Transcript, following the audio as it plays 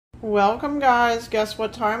Welcome guys, guess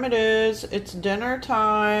what time it is? It's dinner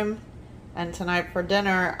time, and tonight for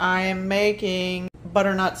dinner I am making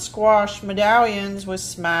butternut squash medallions with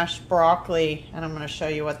smashed broccoli, and I'm going to show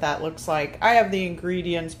you what that looks like. I have the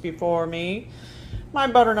ingredients before me. My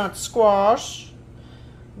butternut squash,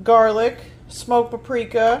 garlic, smoked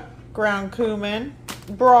paprika, ground cumin,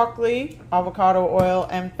 broccoli, avocado oil,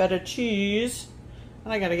 and feta cheese.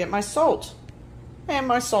 And I got to get my salt.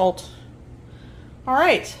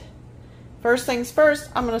 Alright, first things first,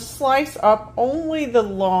 I'm going to slice up only the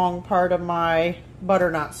long part of my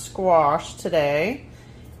butternut squash today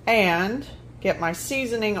and get my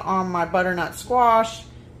seasoning on my butternut squash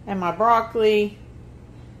and my broccoli,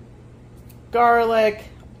 garlic,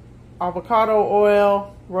 avocado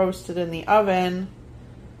oil, roasted in the oven,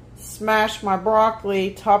 smash my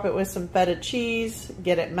broccoli, top it with some feta cheese,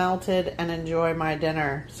 get it melted, and enjoy my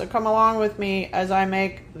dinner. So come along with me as I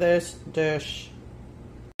make this dish.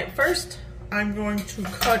 First, I'm going to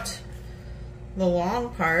cut the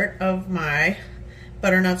long part of my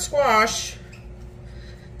butternut squash.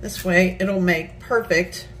 This way it'll make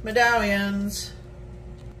perfect medallions.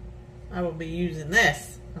 I will be using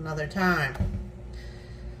this another time.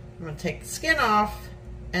 I'm going to take the skin off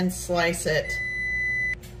and slice it.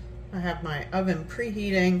 I have my oven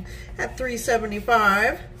preheating at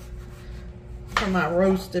 375 for my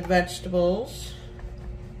roasted vegetables.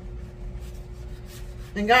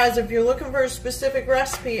 And guys, if you're looking for a specific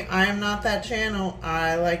recipe, I am not that channel.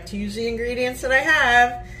 I like to use the ingredients that I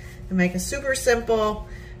have and make a super simple,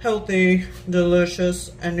 healthy,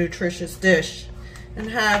 delicious, and nutritious dish. And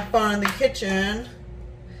have fun in the kitchen,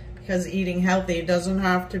 because eating healthy doesn't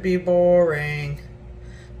have to be boring.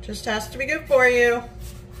 Just has to be good for you.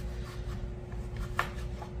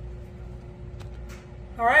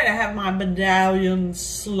 Alright, I have my medallion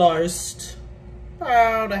sliced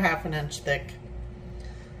about a ½ inch thick.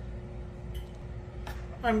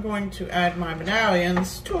 I'm going to add my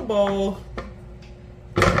medallions to a bowl.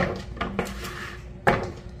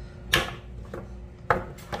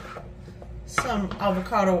 Some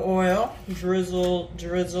avocado oil, drizzle,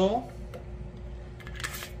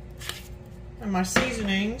 and my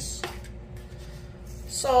seasonings.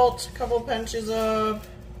 Salt, a couple pinches of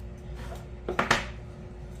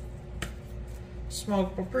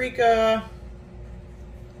smoked paprika,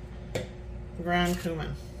 ground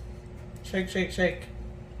cumin. Shake, shake, shake.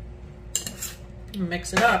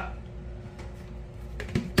 Mix it up.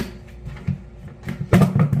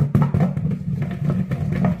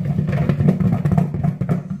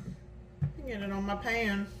 Get it on my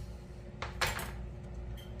pan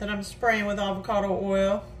that I'm spraying with avocado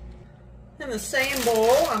oil. In the same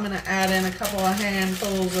bowl, I'm going to add in a couple of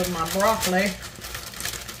handfuls of my broccoli.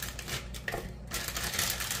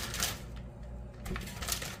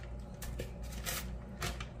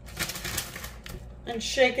 And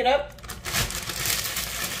shake it up.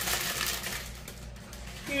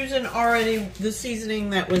 Using already the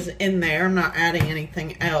seasoning that was in there. I'm not adding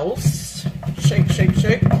anything else. Shake, shake,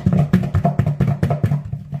 shake.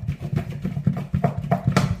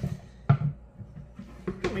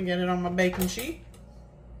 Let me get it on my baking sheet.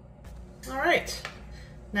 Alright,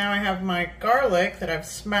 now I have my garlic that I've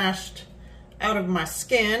smashed out of my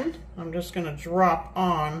skin. I'm just going to drop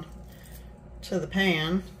on to the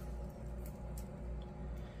pan.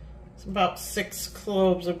 It's about 6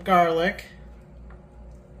 cloves of garlic.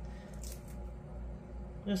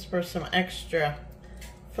 Just for some extra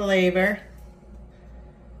flavor.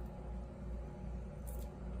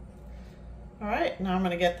 Alright, now I'm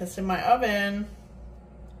going to get this in my oven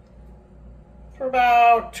for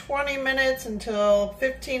about 20 minutes until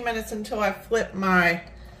 15 minutes until I flip my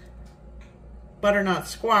butternut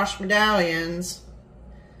squash medallions.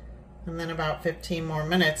 And then about 15 more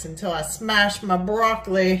minutes until I smash my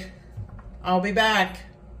broccoli. I'll be back.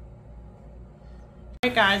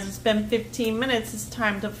 Alright guys, it's been 15 minutes. It's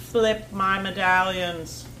time to flip my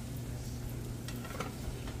medallions.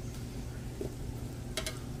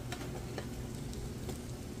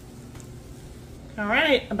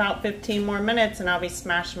 Alright, about 15 more minutes and I'll be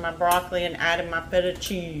smashing my broccoli and adding my feta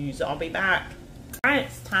cheese. I'll be back. Alright,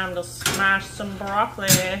 it's time to smash some broccoli.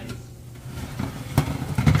 And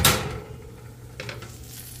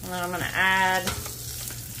then I'm going to add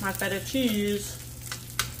my feta cheese.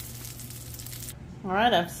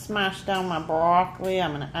 Alright, I've smashed down my broccoli.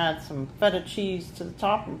 I'm going to add some feta cheese to the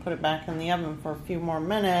top and put it back in the oven for a few more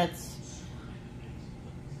minutes.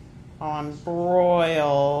 On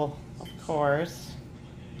broil, of course.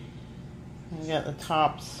 And get the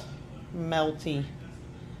tops melty,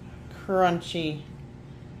 crunchy,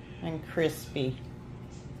 and crispy.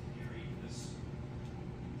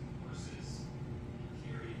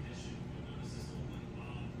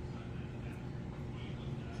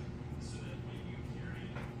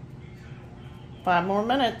 5 more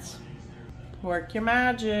minutes. Work your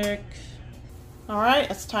magic. Alright,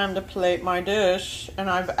 it's time to plate my dish, and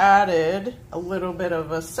I've added a little bit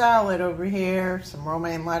of a salad over here, some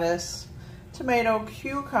romaine lettuce, tomato,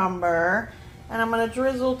 cucumber, and I'm going to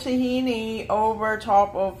drizzle tahini over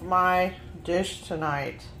top of my dish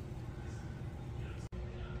tonight.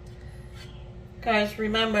 Guys,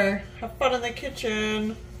 remember, have fun in the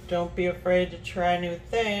kitchen. Don't be afraid to try new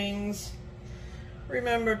things.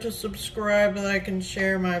 Remember to subscribe, like, and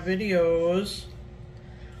share my videos.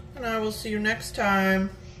 And I will see you next time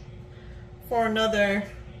for another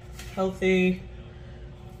healthy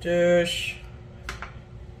dish.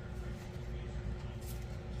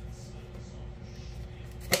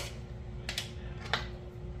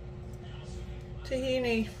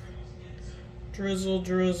 Tahini. Drizzle,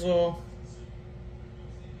 drizzle.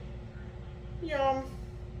 Yum.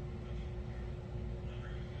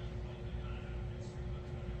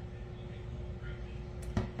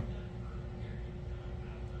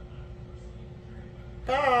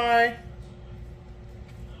 Bye.